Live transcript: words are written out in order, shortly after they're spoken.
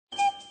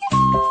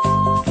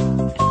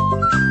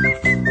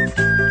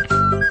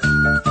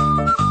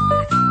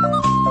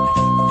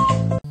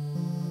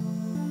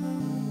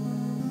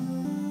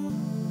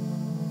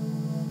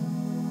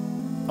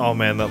Oh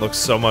man, that looks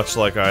so much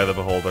like Eye of the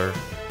Beholder.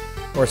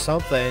 Or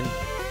something.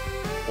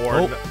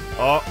 Or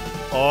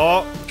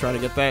Trying to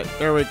get that.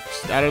 There we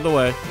out of the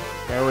way.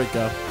 There we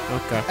go.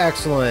 Okay.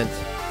 Excellent.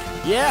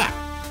 Yeah.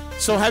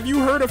 So have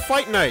you heard of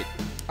Fight Night?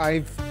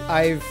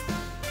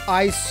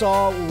 I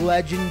saw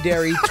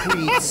legendary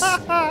tweets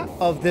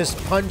of this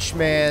Punch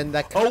Man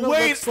that kind of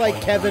looks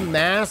like Kevin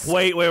Mask.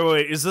 Wait.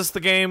 Is this the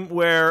game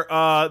where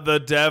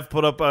the dev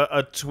put up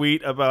a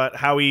tweet about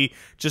how he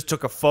just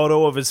took a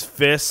photo of his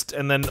fist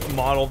and then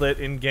modeled it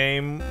in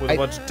game with a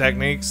bunch of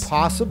techniques?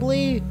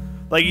 Possibly.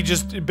 Like he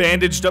just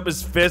bandaged up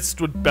his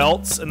fist with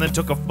belts and then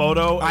took a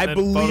photo and then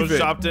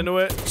photoshopped into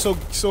it.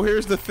 So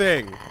here's the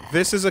thing.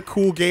 This is a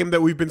cool game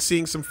that we've been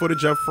seeing some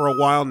footage of for a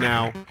while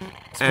now.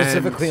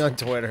 Specifically on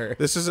Twitter.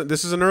 This is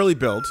an early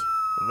build.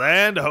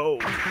 Land ho.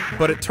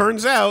 But it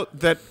turns out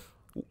that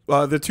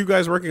the two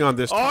guys working on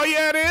this. Oh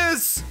yeah, it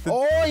is.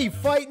 Oi,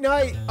 Fight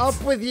Night,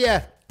 up with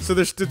ya. So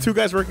there's the two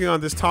guys working on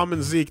this, Tom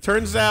and Zeke.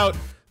 Turns out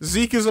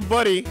Zeke is a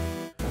buddy,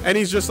 and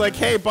he's just like,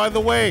 hey, by the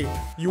way,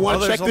 you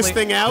want to check this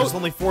thing out? There's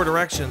only 4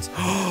 directions.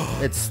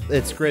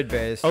 It's grid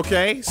based.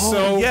 Okay,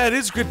 so yeah, it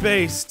is grid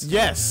based.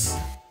 yes.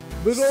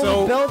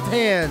 Little belt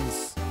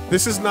hands.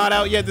 This is not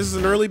out yet. This is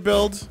an early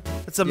build.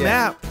 It's a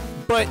map.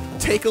 But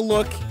take a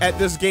look at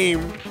this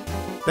game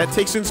that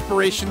takes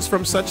inspirations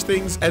from such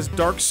things as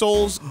Dark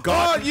Souls,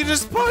 God, you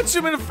just punch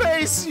him in the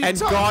face, and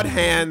God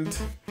Hand,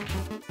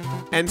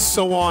 and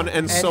so on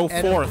and so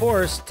and forth. of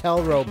course,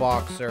 Telro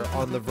Boxer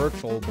on the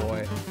Virtual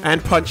Boy.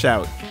 And Punch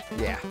Out.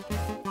 Yeah.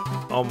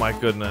 Oh my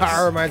goodness.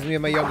 Power reminds me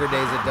of my younger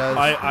days, it does.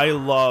 I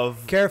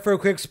love... Care for a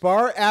quick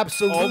spar?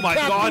 Absolutely. Oh my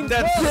god,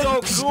 that's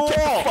so cool!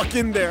 Get the fuck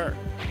in there.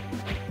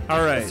 All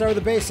right. Let's start with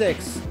the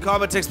basics.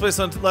 Combat takes place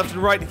on left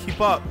and right to keep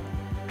up.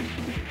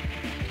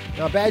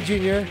 Not bad,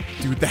 Junior.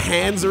 Dude, the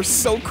hands are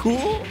so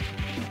cool.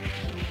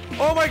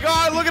 Oh my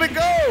god, look at it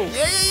go!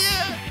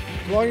 Yeah.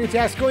 The longer your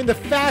attack's going, the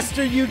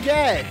faster you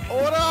get.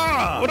 Press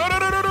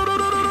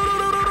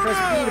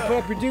B to put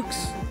up your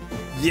dukes.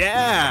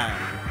 Yeah.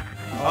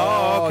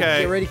 Oh,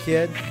 okay. Get ready,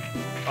 kid.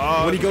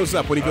 When he goes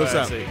up,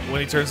 I see. When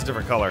he turns a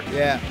different color.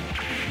 Yeah.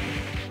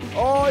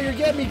 Oh, you're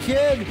getting me,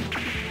 kid.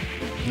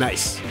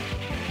 Nice.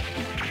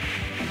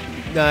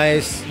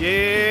 Nice.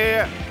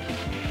 Yeah.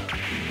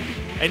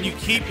 And you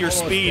keep your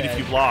Almost speed dead. if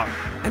you block.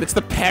 And it's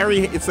the parry.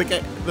 It's like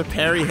the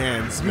parry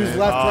hands. Use Man.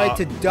 left, right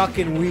to duck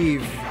and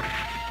weave.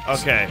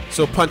 Okay.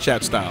 So Punch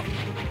Out style.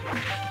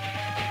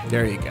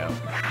 There you go.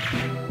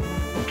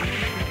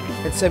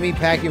 And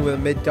semi-packing with a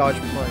mid-dodge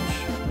punch.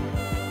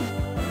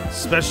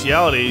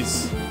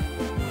 Specialities.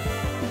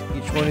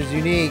 Each one is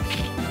unique.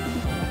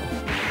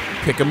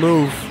 Pick a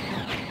move.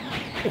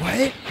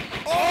 What?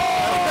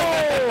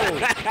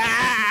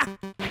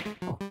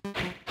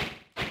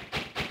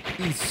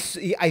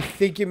 I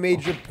think you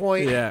made your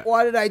point. Yeah.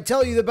 Why did I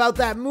tell you about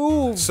that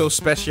move? So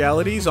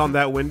specialities on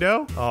that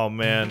window. Oh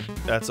man,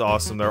 that's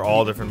awesome. They're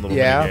all different little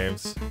Yeah. mini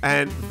games.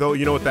 And though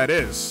you know what that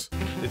is.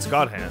 It's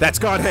God Hand. That's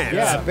God Hands.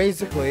 Yeah,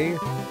 basically.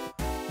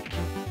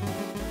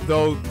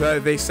 Though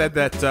they said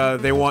that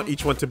they want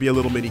each one to be a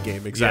little mini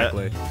game.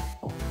 Exactly.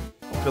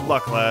 Good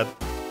luck, lad.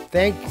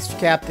 Thanks,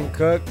 Captain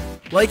Cook.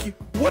 Like,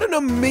 what an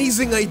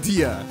amazing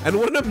idea, and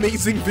what an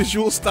amazing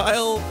visual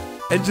style,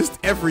 and just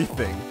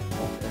everything.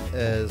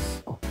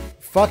 Is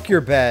fuck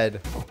your bed.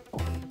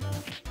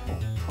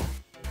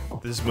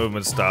 This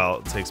movement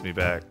style takes me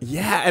back.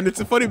 Yeah, and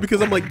it's funny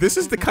because I'm like, this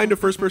is the kind of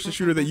first-person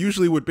shooter that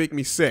usually would make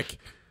me sick.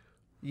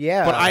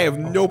 Yeah. But I have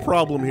no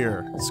problem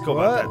here. Let's go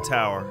about that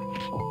tower.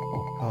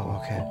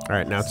 Oh, okay. All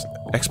right, now it's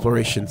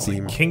exploration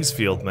theme.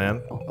 Kingsfield, man.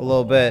 A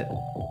little bit.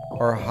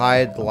 Or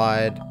hide,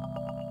 glide.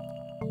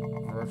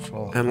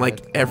 Virtual. And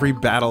like every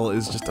battle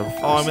is just a.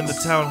 Oh, I'm in the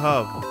town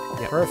hub.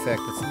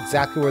 Perfect. It's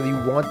exactly where you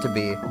want to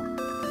be.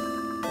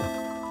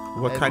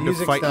 What And kind of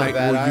music's fight not night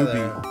bad will you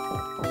either.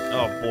 be?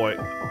 Oh boy.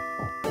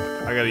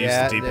 I gotta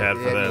Yeah, use the D-pad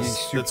for yeah,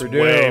 this. you It's super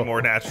way do.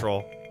 more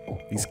natural.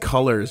 These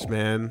colors,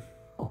 man.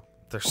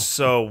 They're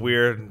so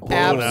weird and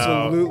blown out.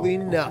 Absolutely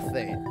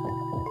nothing.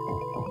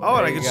 Oh, and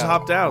There I you can just go.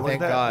 hop down. Look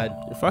Thank at that.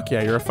 God. Fuck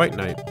yeah, you're a fight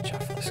night.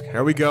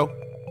 Here we go.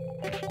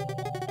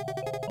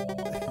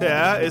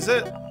 Yeah, is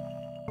it?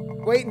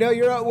 Wait, no,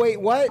 you're not. Wait,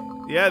 what?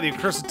 Yeah, the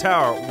accursed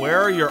tower. Where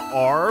are your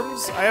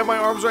arms? I have my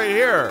arms right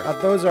here.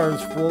 Not those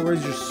arms, fool.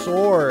 Where's your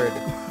sword?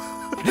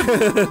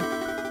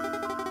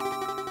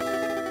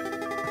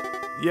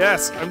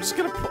 Yes, I'm just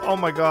gonna. Oh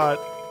my god.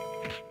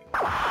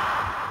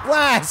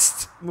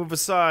 Blast! Move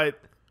aside.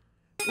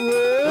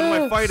 What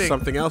am I fighting?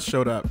 Something else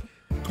showed up.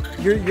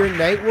 Your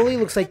Night Willy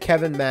looks like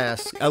Kevin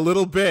Mask. A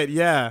little bit,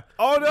 yeah.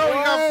 Oh no, he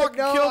got What? fucking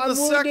No, killed I'm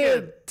the wounded.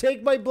 second.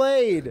 Take my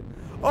blade.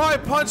 Oh, I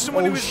punched him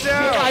when he was shit,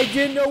 down. I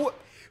didn't know.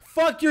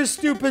 Fuck your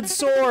stupid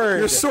sword.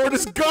 Your sword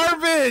is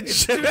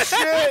garbage! Dude,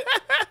 shit.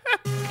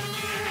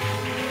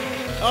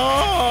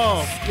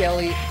 Oh!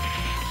 Skelly.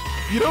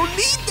 You don't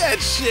need that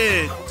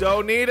shit!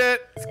 Don't need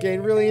it. It's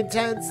getting really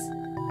intense.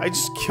 I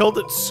just killed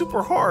it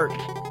super hard.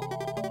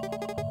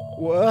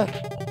 What?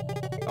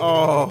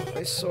 Oh.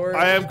 My sword.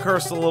 I am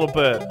cursed a little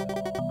bit.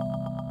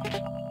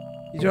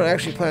 You don't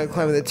actually plan on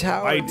climbing the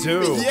tower. I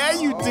do. Yeah,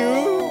 you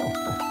do!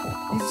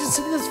 just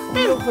in this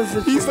fetal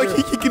position. He's like,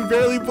 he can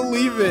barely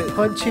believe it.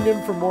 Punching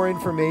him for more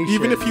information.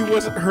 Even if he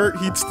wasn't hurt,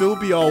 he'd still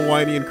be all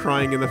whiny and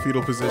crying in the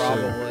fetal position.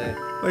 Probably.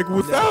 Like,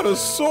 without a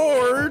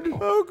sword,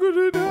 how could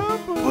it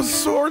happen? But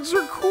swords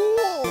are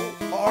cool.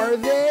 Are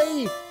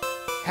they?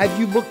 Have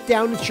you looked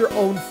down at your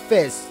own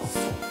fists?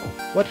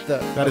 What the?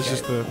 That is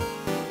just the...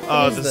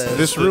 What is this?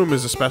 This room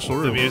is a special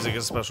room. The music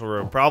is a special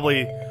room.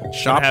 Probably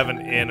Shop? should have an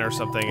inn or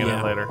something in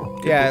it later.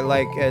 Yeah,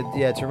 like,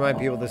 yeah, to remind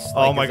people this.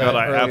 Oh like, my is god, an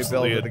I early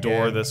absolutely build of the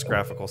adore game. this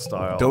graphical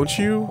style. Don't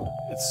you?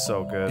 It's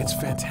so good. It's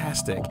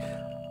fantastic.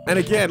 And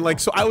again, like,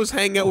 so I was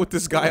hanging out with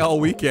this guy all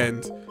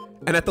weekend,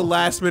 and at the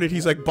last minute,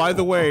 he's like, by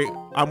the way,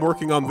 I'm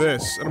working on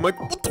this. And I'm like,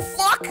 what the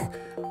fuck?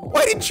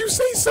 Why didn't you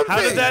say something?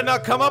 How did that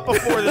not come up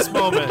before this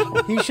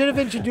moment? He should have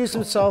introduced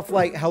himself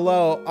like,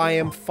 "Hello, I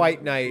am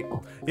Fight Night,"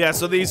 Yeah,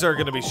 so these are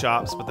going to be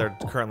shops, but they're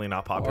currently not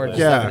or popular. just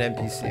Yeah. have an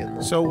NPC in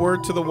them. So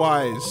word to the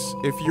wise,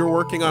 if you're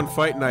working on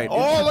Fight Night,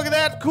 Oh, look at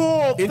that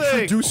cool thing!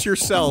 introduce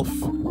yourself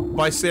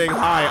by saying,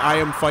 hi, I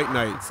am Fight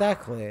Night.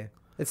 Exactly.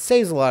 It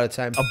saves a lot of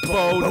time.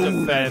 Bow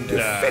Defender.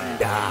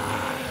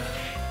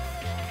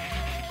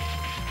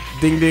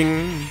 Ding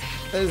ding.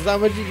 There's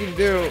not much you can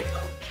do.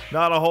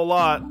 Not a whole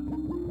lot.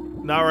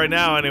 Not right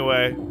now,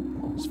 anyway.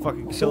 Just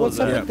fucking kill So what's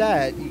up his with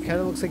that? You kind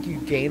of looks like you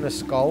gain a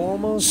skull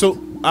almost. So,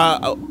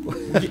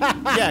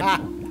 yeah.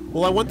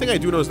 Well, one thing I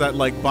do know is that,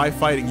 like, by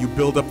fighting, you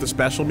build up the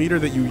special meter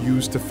that you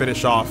use to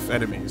finish off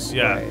enemies.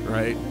 Yeah. Right.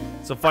 Right?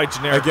 So fight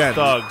generic Again,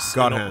 thugs.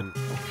 God hand.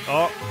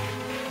 Oh,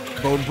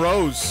 Bone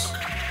Bros.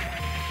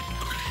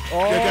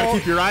 Oh, You gotta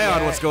keep your eye on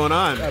yeah. what's going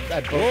on. At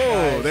both Whoa,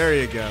 guys. there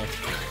you go.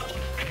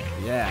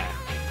 Yeah.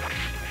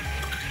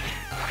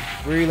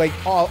 Where you like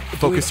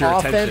Focus doing your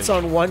offense attention.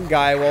 on one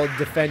guy while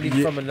defending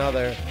Ye- from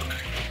another.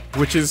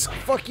 Which is,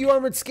 Fuck you,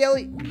 Armored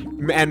Skelly.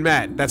 and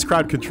Matt, that's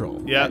crowd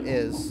control. yeah. That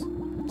is.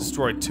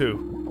 Destroyed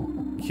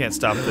 2. You can't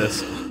stop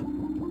this.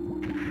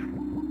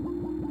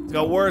 It's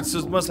got words, so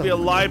it must be a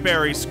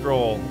library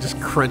scroll. Just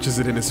crunches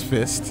it in his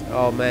fist.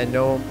 Oh man,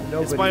 no.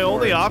 It's my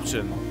only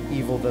option.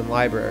 Evil than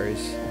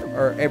libraries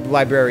or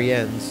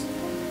librarians.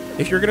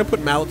 If you're gonna put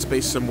mallet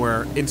space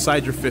somewhere,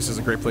 inside your fist is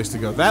a great place to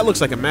go. That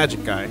looks like a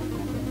magic guy.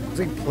 Looks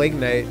like Plague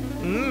Knight.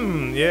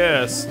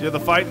 Yes, you're the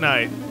fight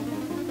knight.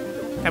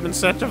 Come in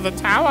search of the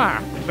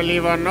tower.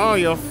 Believe or no,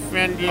 your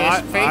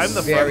friendliest face. I'm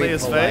the Very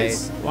friendliest polite.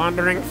 face.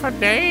 Wandering for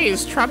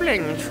days.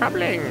 Troubling.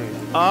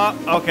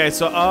 Okay,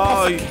 so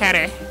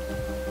Carry.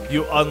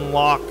 you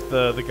unlock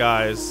the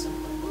guys.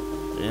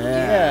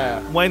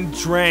 Yeah. When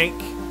drank,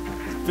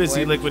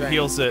 fizzy When liquid drank.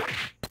 heals it,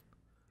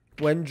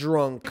 When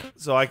drunk.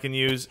 so I can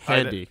use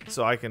Handy.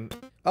 So I can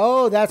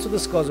Oh, that's what the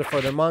skulls are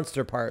for. They're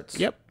monster parts.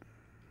 Yep.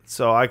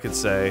 so I could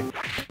say,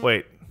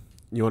 wait.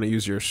 You want to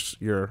use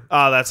your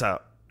Oh, that's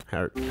out.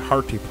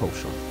 hearty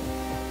potion.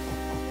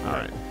 All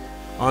right.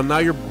 Now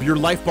your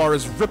life bar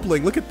is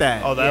rippling. Look at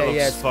that. Oh, that Yeah, looks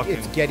yeah, fucking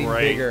it's getting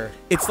great. bigger.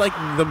 It's like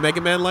the Mega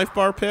Man life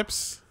bar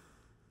pips.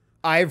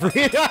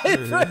 Ivory. That's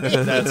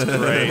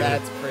great.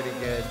 That's pretty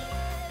good.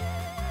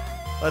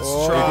 Let's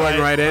Oh. try. You're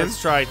going right in? Let's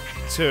try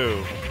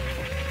 2.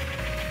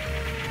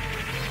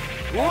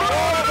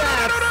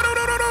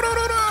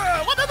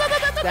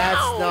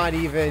 That's not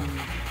even.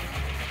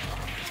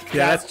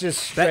 Yeah, That's just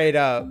straight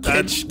up.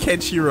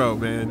 Kenshiro,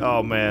 man.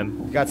 Oh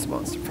man. You got some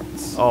monster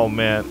parts. Oh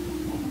man.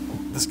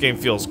 This game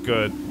feels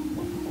good.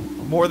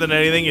 More than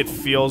anything, it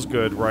feels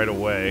good right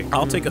away.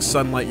 I'll take a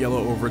Sunlight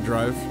Yellow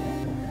Overdrive.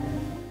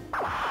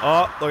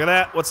 Oh, look at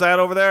that. What's that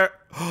over there?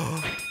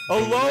 A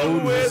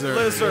lone Wizard.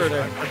 lizard.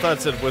 I thought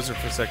it said wizard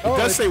for a second. Oh, It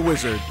does say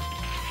wizard.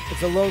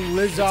 It's a lone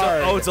lizard.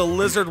 It's a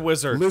lizard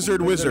wizard.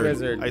 Lizard wizard.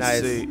 Wizard. I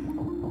Nice. see.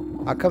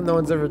 How come no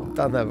one's ever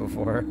done that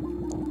before?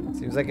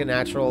 Seems like a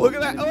natural. Look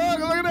at that. Look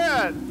at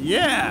that.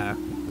 Yeah.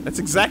 That's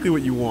exactly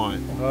what you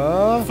want.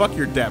 Oh, Fuck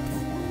your depth.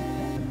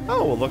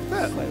 Oh, well, look at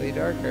that. slightly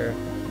darker.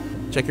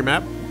 Check your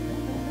map.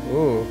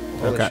 Ooh,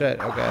 holy Okay. shit.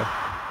 Okay.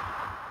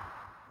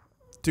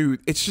 Dude,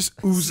 it's just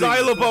oozing.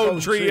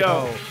 Xylobone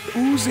trio.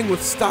 Oozing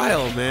with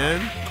style,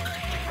 man.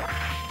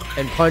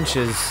 And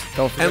punches.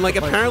 Don't forget And like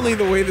the punches. apparently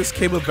the way this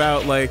came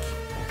about, like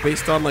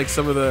based on like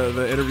some of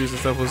the interviews and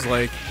stuff, was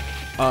like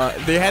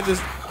they had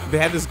this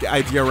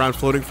idea around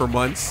floating for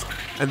months,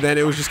 and then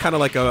it was just kind of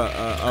like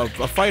a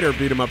fighter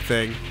beat 'em up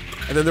thing,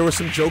 and then there was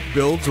some joke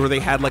builds where they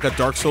had like a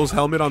Dark Souls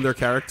helmet on their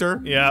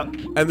character, Yeah.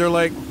 and they're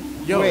like,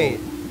 yo,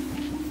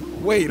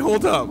 Wait.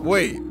 hold up,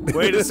 wait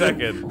Wait a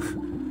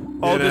second.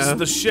 Oh, this know? is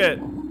the shit.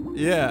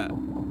 Yeah.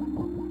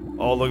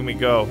 Oh, look at me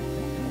go.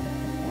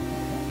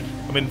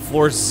 I'm in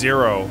floor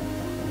 0.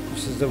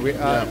 This is the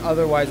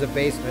otherwise a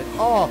basement.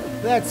 Oh,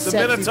 that's The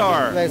sexy.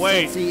 Minotaur. That's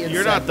Wait, sexy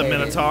you're not the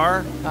insect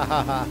lady.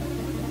 Minotaur.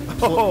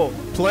 Oh,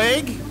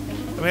 Plague?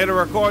 I'm here to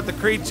record the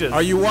creatures.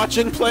 Are you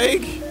watching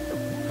Plague?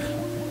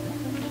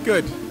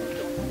 Good.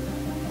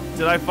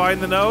 Did I find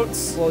the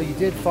notes? Well, you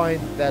did find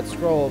that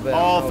scroll, but I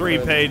don't All know 3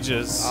 if it-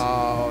 pages.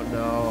 Oh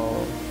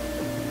no!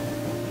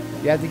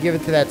 You have to give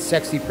it to that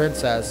sexy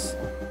princess.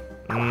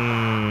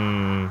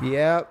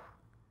 Yep.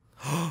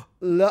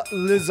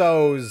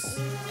 Lizzos.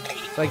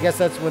 So I guess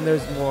that's when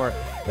there's more.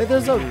 Like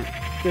there's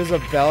a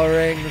bell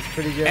ring that's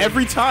pretty good.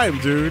 Every time,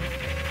 dude.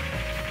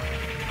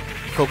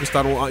 focused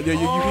on one. Yeah,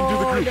 you can do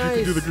the group. You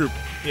can do the group.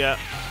 Yeah.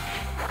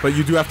 But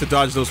you do have to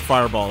dodge those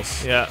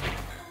fireballs. Yeah.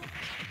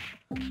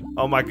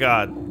 Oh my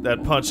god,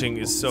 that punching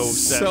is so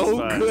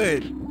satisfying.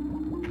 good.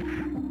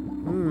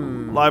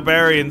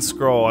 Librarian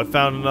scroll. I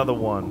found another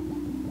one.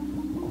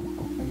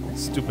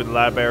 Stupid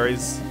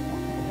libraries.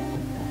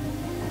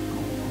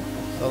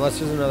 So unless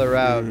there's another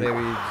route,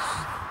 maybe.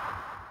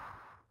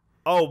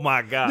 Oh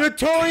my god.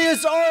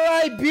 Notorious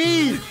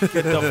R.I.B.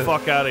 Get the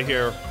fuck out of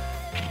here.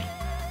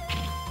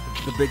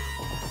 The big.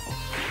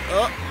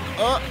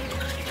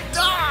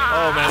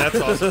 Oh man, that's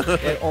awesome.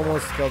 It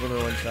almost killed him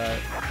in one shot.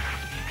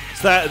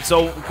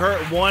 So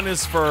one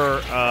is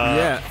for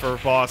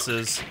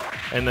bosses,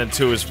 and then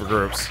 2 is for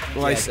groups.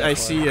 Well, I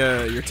see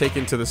you're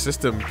taken to the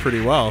system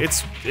pretty well.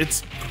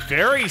 It's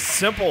very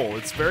simple.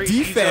 It's very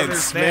easy to defense,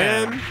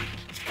 understand. man.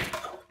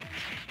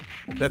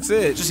 That's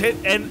it. Just hit,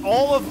 and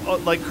all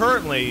of like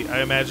currently,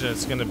 I imagine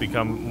it's going to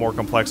become more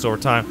complex over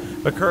time.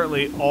 But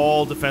currently,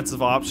 all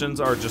defensive options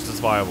are just as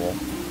viable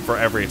for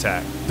every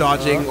attack.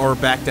 Dodging or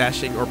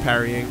backdashing or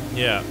parrying.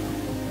 Yeah.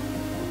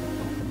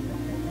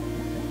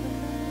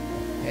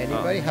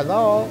 Anybody?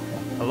 Hello?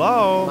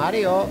 Hello,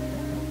 Mario?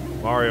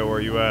 Mario. Where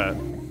you at?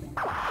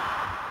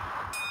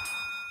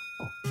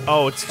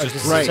 Oh, it's Or just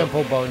just right. a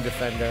simple bone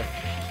defender.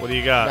 What do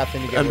you got?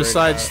 Nothing to get And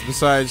worried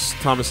besides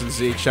Thomas and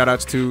Zeke,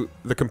 shoutouts to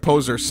the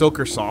composer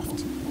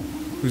Silkersoft,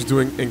 who's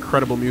doing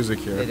incredible music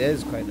here. about. It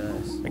is quite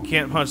nice. I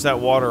can't punch that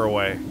water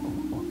away.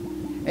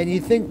 And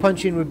you'd think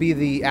punching would be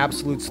the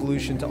absolute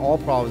solution to all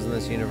problems in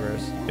this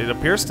universe. It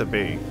appears to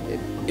be.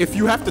 If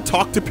you have to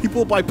talk to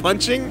people by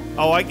punching,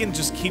 Oh, I can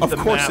just keep Of the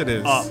course map it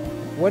is. up.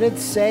 What did it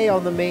say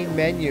on the main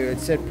menu? It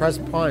said press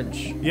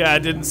punch, Yeah, I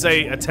didn't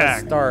say press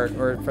attack. start,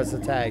 or press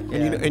attack. Yeah.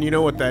 and you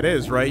know what that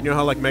is, right? You know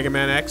how like Mega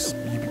Man X,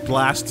 you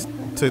blast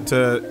to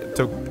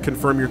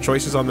confirm your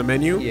choices on the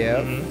menu.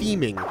 Yeah.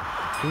 Theming,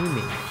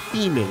 Teaming.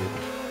 theming.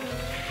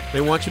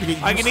 They want you to get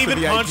used I can to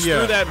even the punch idea.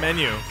 through that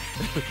menu.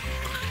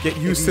 Get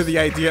used to the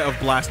idea of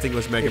blasting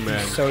with Mega If you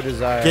Man. so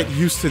desire. Get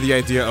used to the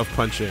idea of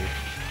punching.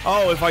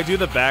 Oh, if I do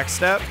the back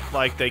step,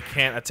 like they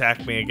can't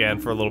attack me again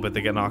for a little bit. They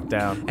get knocked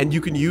down. And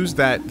you can use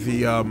that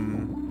the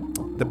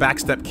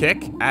backstep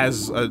kick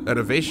as an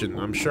evasion,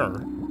 I'm sure,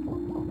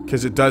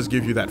 because it does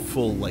give you that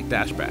full like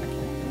dash back.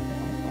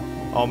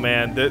 Oh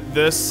man,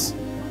 this.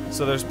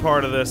 So there's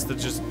part of this that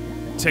just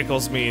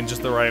tickles me in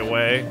just the right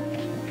way,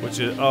 which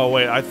is. Oh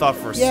wait, I thought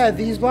for. Yeah,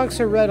 these blocks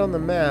are red on the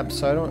map,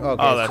 so I don't.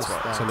 Okay, Oh, it's that's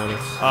just right. So that.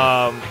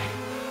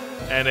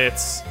 notice. And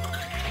it's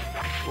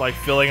like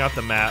filling out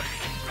the map.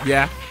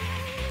 Yeah,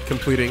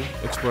 completing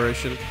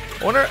exploration.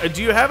 I wonder,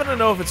 do you happen to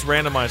know if it's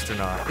randomized or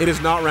not? It is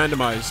not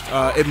randomized.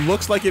 It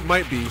looks like it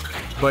might be,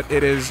 but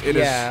it is. It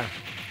is. Yeah.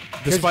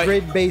 Because Despite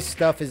grid-based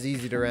stuff is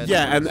easy to randomize.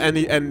 yeah,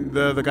 and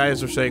the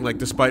guys are saying like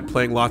despite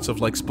playing lots of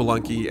like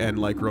Spelunky and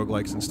like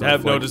roguelikes and stuff, I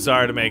have no like,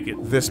 desire to make it.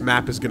 this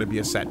map is going to be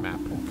a set map.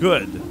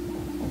 Good.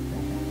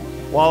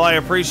 While I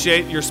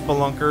appreciate your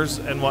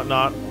spelunkers and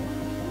whatnot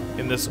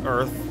in this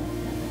earth.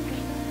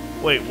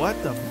 Wait,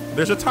 what the?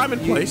 There's a time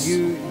and place.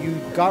 You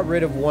got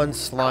rid of one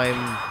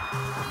slime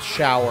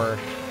shower,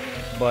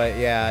 but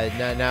yeah,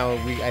 now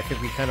I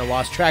think we kind of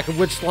lost track of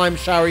which slime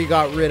shower you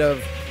got rid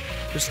of.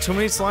 There's too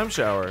many slime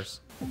showers.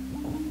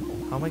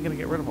 How am I gonna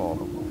get rid of all of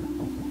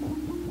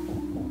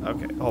them?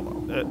 Okay, hold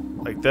on.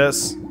 Like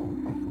this,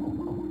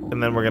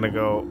 and then we're gonna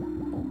go.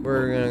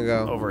 We're gonna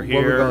go Over What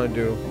here. we're gonna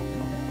do?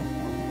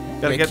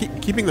 Gotta Yeah,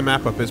 get. keeping the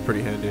map up is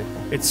pretty handy.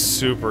 It's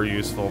super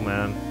useful,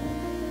 man.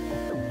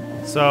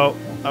 So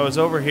I was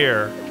over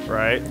here,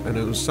 right? And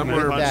it was I'm gonna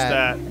somewhere. punch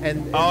that.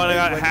 And Oh, and I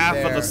got when half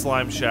of there- the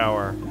slime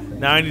shower.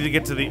 Now I need to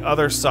get to the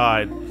other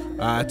side.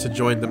 To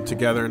join them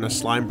together in a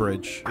slime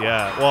bridge.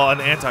 Yeah, well, an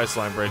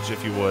anti-slime bridge,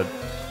 if you would.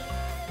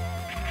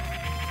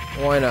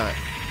 Why not?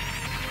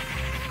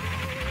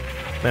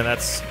 Man,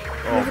 that's.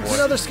 Oh It's boy.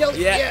 another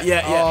skeleton.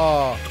 Yeah.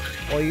 Oh,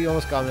 well, you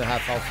almost got me to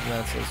half health from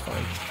that, so it's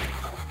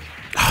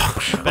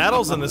fine.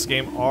 Battles in this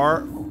game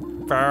are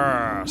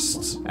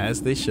fast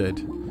As they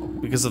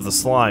should. because of the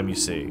slime, you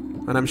see.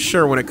 And I'm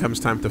sure when it comes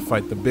time to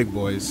fight the big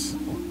boys,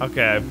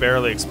 Okay, I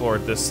barely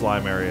explored this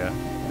slime area.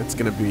 it's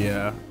going to be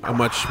a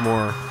much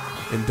more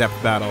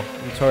in-depth battle.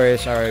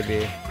 Notorious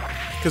RIB.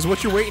 Because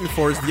what you're waiting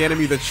for is the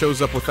enemy that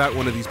shows up without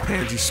one of these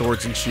pansy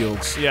swords and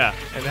shields. Yeah,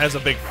 and it has a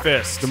big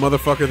fist. The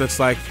motherfucker that's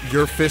like,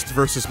 your fist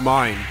versus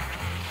mine.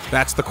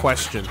 That's the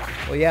question.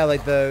 Well, yeah,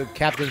 like the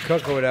Captain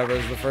Cook or whatever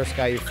is the first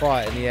guy you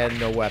fought, and he had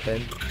no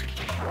weapon.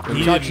 He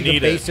He taught didn't you the need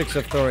it. basics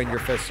of throwing your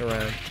fists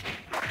around.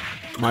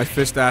 My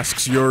fist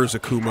asks yours,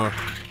 Akuma.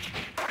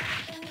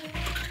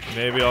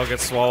 Maybe I'll get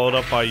swallowed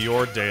up by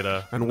your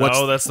data. And what's-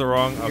 No, that's the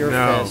wrong. Your Okay.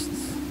 No. fists.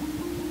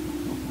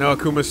 No,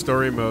 Akuma's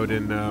story mode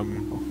in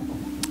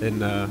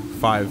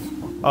 5.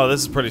 Oh,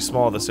 this is pretty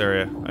small, this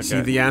area. Okay.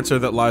 See, the answer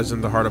that lies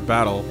in the heart of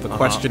battle. The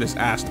question is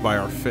asked by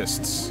our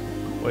fists.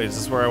 Wait, is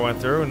this where I went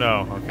through?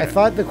 No. Okay. I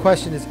thought the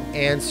question is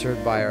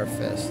answered by our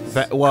fists.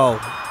 That, well,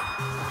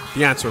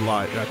 the answer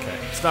lied. Okay.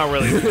 It's not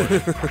really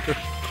important.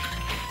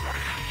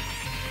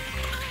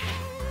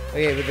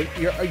 Okay,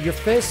 but your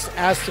fist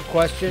asks a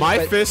question. My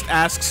but fist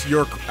asks the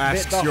yours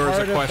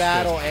heart a of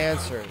battle question.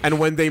 answers. And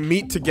when they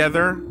meet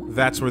together,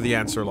 that's where the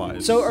answer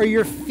lies. So are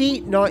your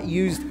feet not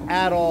used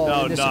at all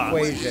No, in this not.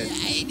 equation?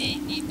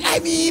 I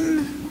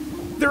mean,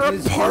 they're a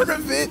Is- part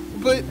of it,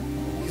 but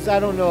Because I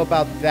don't know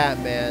about that,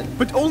 man.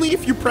 only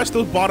if you press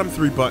those bottom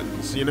 3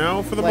 buttons, you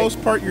know? For the Like,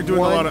 most part, you're doing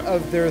a lot One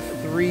of their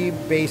 3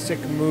 basic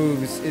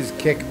moves is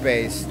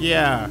kick-based.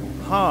 Yeah.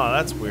 Huh,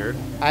 that's weird.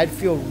 I'd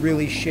feel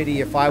really shitty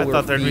if I I were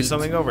thought there'd be feet.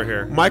 something over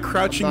here. My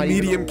crouching Not even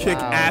medium kick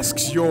allowed.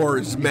 asks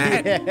yours,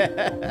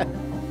 Matt.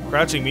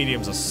 Crouching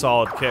medium's a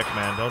solid kick,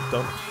 man.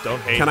 Don't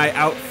hate. Can I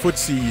out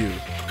footsie you?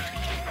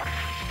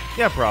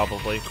 Yeah,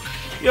 probably.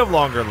 You have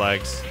longer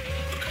legs.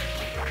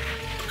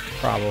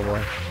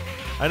 Probably.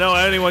 I know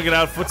anyone can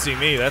out footsie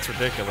me. That's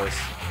ridiculous.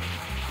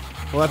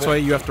 Well, that's why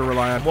you have to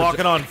rely on I'm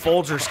walking on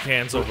Folgers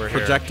cans over here.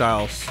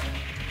 projectiles.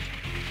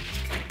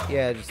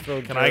 Yeah, just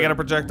throw Can dirt. I get a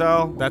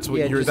projectile? That's what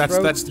Yeah, you're. just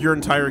throw- That's your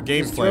entire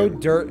Just throw gameplay.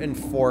 dirt and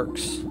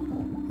forks.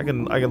 I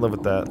can live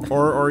with that.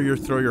 Or you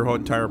throw your whole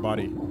entire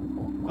body.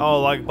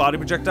 Oh, like body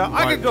projectile?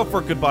 I could go for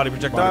a good body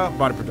projectile.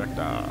 Body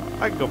projectile.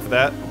 I could go for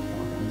that.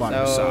 Body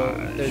So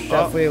side. there's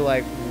definitely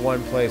like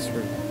one place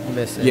we're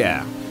missing.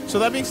 Yeah. So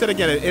that being said,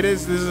 again,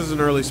 this is an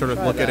early sort of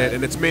Try look at that. it,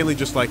 and it's mainly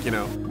just like, you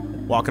know,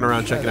 walking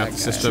around checking that out the guy.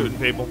 system Shooting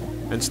people.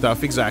 and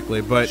stuff.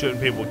 Exactly. But Shooting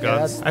people with Yeah,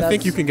 guns. I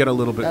think you can get a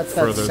little bit That's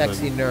that further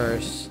sexy than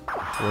nurse.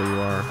 where you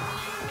are.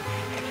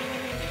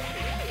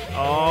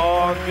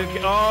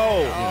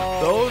 Oh,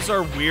 those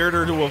are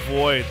weirder to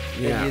avoid.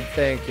 Yeah. You'd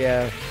think,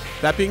 yeah.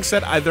 That being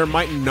said, there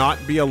might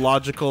not be a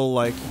logical,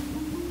 like,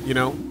 you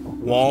know,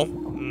 wall.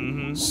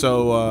 Mm-hmm.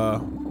 So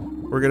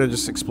we're gonna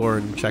just explore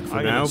and check for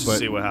I'm now. gonna just But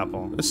see what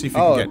happened. let's see if you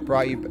Oh, can it get.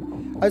 brought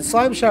you.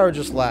 Slime Shower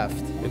just left.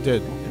 It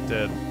did. It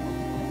did.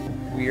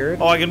 Weird.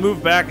 Oh, I can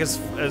move back as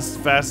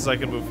fast as I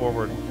can move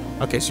forward.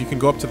 Okay, so you can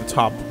go up to the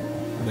top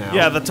now.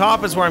 Yeah, the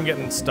top is where I'm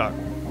getting stuck.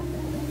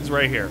 It's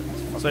right here.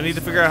 So I need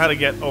to figure out how to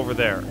get over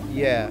there.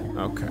 Yeah.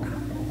 Okay.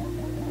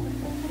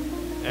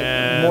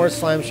 And More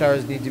slime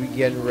showers need to be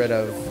getting rid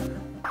of.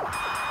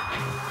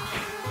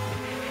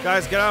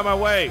 guys, get out of my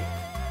way.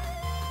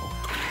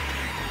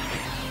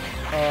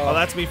 Oh,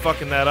 that's me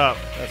fucking that up.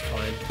 That's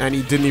fine. And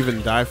he didn't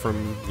even die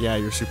from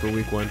your super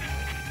weak one.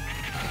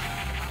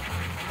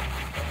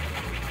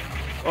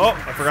 Oh,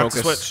 I forgot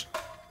to Focus. switch.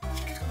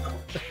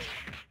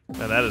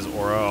 Man, that is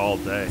aura all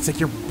day. It's like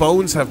your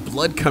bones have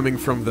blood coming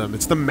from them.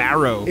 It's the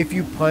marrow. If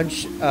you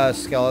punch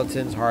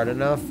skeletons hard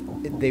enough,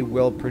 they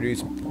will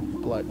produce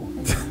blood.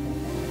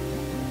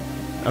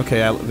 Okay,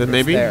 then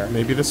maybe there.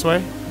 this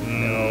way.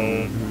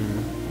 No.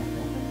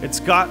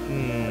 It's got.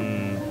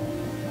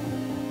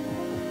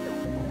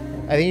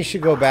 I think you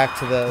should go back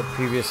to the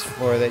previous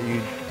floor that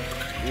you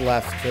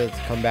left to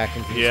come back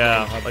into the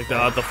Yeah, slime hub like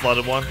thing. the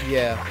flooded one.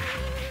 Yeah,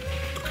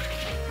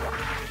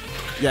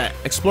 Yeah,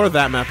 explore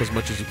that map as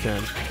much as you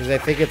can. because I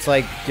think it's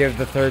like give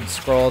the third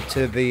scroll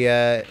to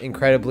the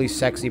incredibly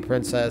sexy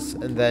princess,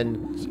 and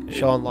then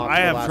she'll unlock. I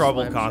the have last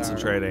trouble slime shower.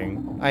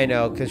 concentrating. I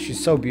know, because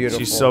she's so beautiful.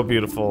 She's so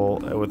beautiful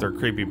with her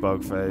creepy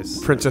bug face.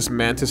 Princess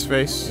Mantis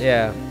face.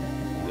 Yeah.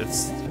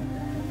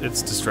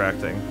 It's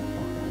distracting.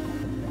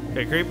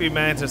 Okay, creepy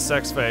mantis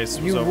sex face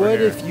was You over would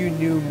here. if you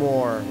knew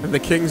more. And the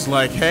king's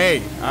like,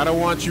 hey, I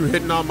don't want you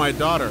hitting on my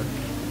daughter.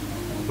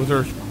 With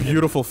her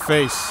beautiful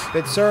face.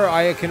 But sir,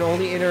 I can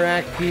only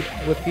interact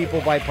with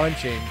people by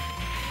punching.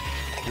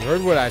 You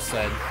heard what I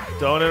said.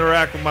 Don't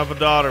interact with my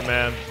daughter,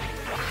 man.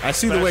 I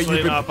see the way Especially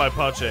you've been. not by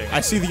punching.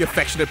 I see the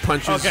affectionate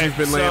punches Okay, you've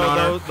been so laying on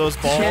her. those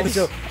balls.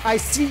 So I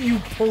see you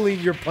pulling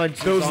your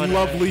punches. Those on her.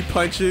 lovely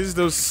punches,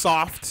 those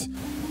soft.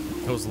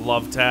 Those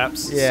love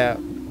taps. Yeah.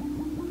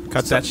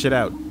 Cut that shit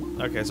out.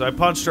 Okay, so I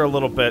punched her a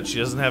little bit. She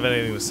doesn't have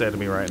anything to say to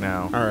me right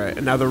now. All right,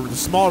 and now the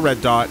small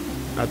red dot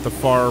at the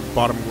far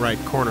bottom right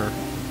corner.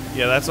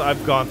 Yeah, that's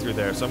I've gone through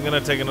there. So I'm gonna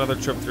take another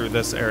trip through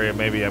this area.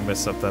 Maybe I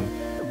missed something.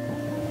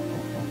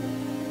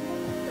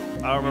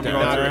 I don't remember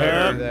going Not through right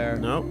here. there.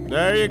 Nope.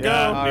 There you Yeah. go.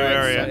 All New right,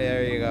 area. so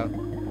there you go.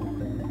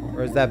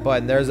 Where's that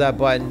button? There's that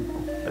button.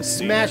 I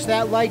see Smash it.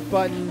 that like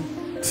button.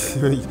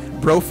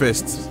 Bro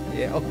fists.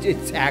 Yeah, oh,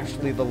 it's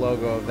actually the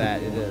logo of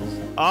that. It is.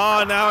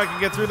 Oh, now I can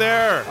get through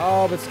there.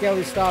 Oh, but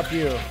Skelly stopped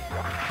you.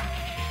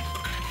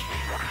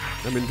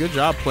 I mean, good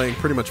job playing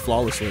pretty much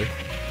flawlessly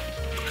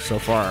so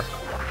far.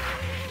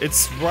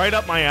 It's right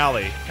up my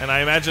alley, and I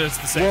imagine it's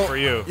the same for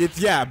you.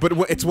 But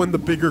it's when the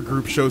bigger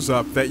group shows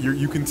up that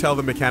you can tell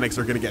the mechanics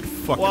are gonna get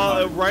fucking Well,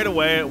 hard. right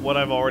away, what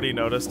I've already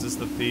noticed is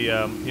that the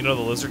you know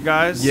the lizard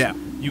guys. Yeah.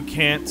 You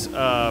can't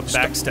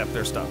backstep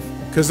their stuff.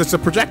 Because it's a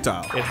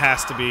projectile. It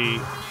has to be.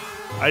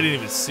 I didn't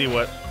even see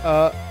what.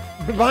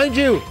 Behind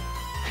you.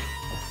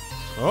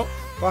 Oh,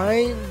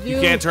 Behind you.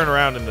 You can't turn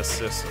around in this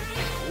system.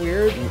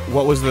 Weird.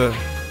 what was the?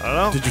 I don't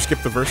know. Did you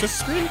skip the versus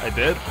screen? I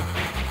did.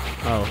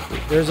 Oh,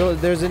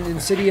 There's an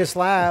insidious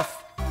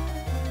laugh.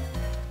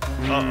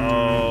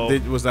 Uh-oh.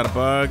 was that a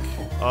bug?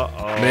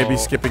 Uh-oh. Maybe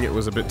skipping it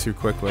was a bit too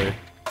quickly.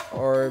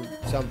 Or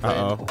something.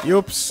 Uh oh.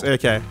 Oops.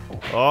 Okay.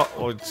 Oh,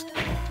 well, it's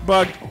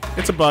Bug.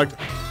 It's a bug.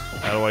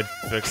 How do I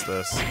fix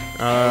this?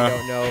 I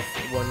don't know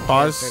if one can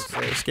Pause. fix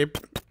it. Escape.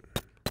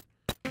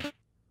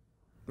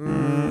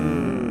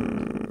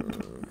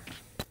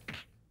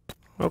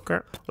 Okay.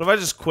 What if I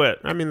just quit?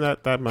 I mean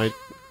that might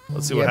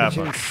Let's see Yeah, what but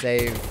you happened. can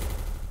save.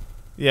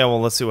 Yeah, well,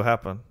 let's see what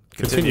happened.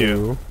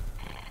 continue.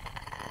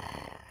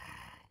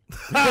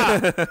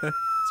 It's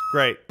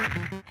great.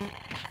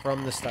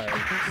 From the start,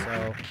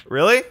 so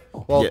Really?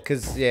 well, Yeah.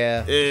 because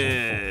yeah,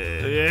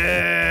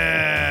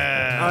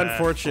 Yeah.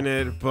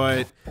 Unfortunate,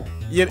 but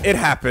it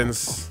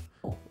happens.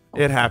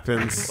 It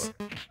happens.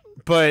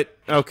 But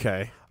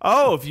okay.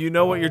 Oh, if you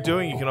know what you're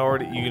doing, you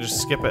can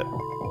just skip it.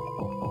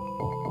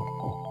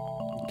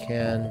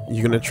 can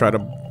You gonna try to?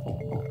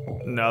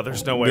 No,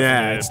 there's no way for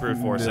me to brute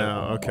force it.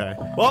 no. Okay.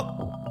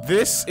 Well,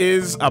 This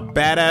is a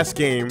badass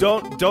game.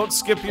 don't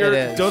skip your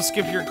It is.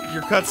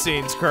 your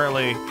cutscenes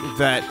currently.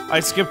 That I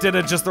skipped it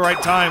at just the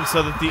right time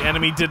so that the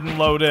enemy didn't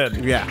load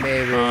in. yeah.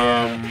 maybe.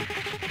 Yeah.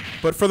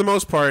 But for the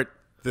most part,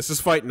 this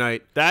is Fight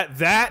Night.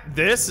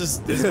 This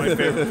is my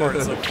favorite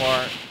part so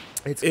far.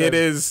 It's It good.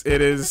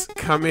 is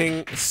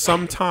coming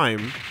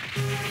sometime,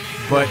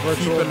 but keep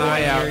Virtual an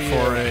eye Boy out near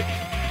for you. it.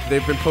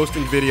 They've been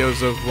posting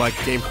videos of like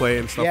gameplay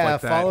and stuff Yeah,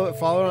 like that.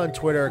 follow it on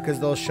Twitter because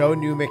they'll show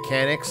new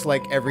mechanics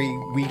like every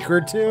week or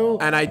two.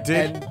 And I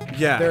did, and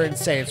yeah. they're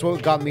insane. It's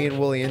what got me and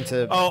Wooly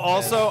into. Oh,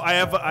 also, I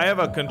have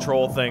a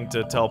control thing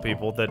to tell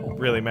people that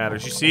really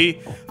matters. You see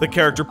the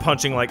character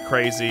punching like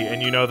crazy,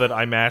 and you know that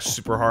I mash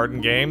super hard in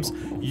games.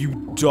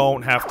 You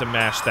don't have to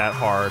mash that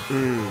hard.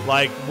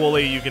 Like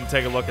Wooly, you can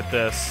take a look at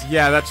this.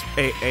 Yeah, that's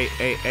a.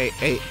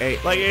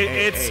 Like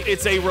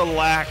it's a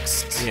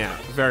relaxed Yeah,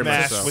 very much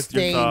mash so. with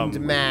your Stained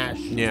thumb. mash.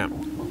 Yeah,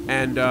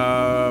 and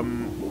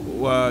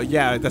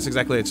yeah, that's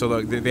exactly it. So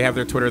look, they have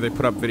their Twitter. They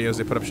put up videos.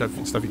 They put up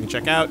stuff you can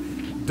check out.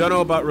 Don't know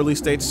about release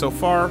dates so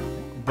far,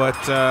 but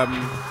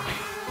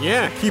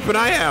yeah, keep an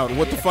eye out.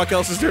 What the fuck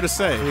else is there to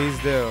say? Please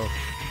do.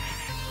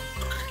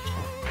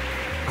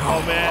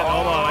 Oh man,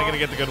 hold on, I gotta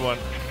get the good one.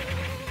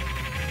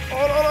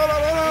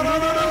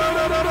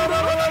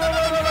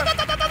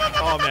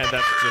 Oh man,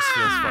 that just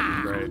feels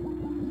fucking great.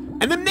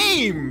 And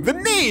the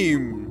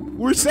name,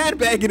 we're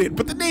sandbagging it,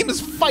 but the name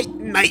is Fight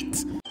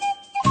Night.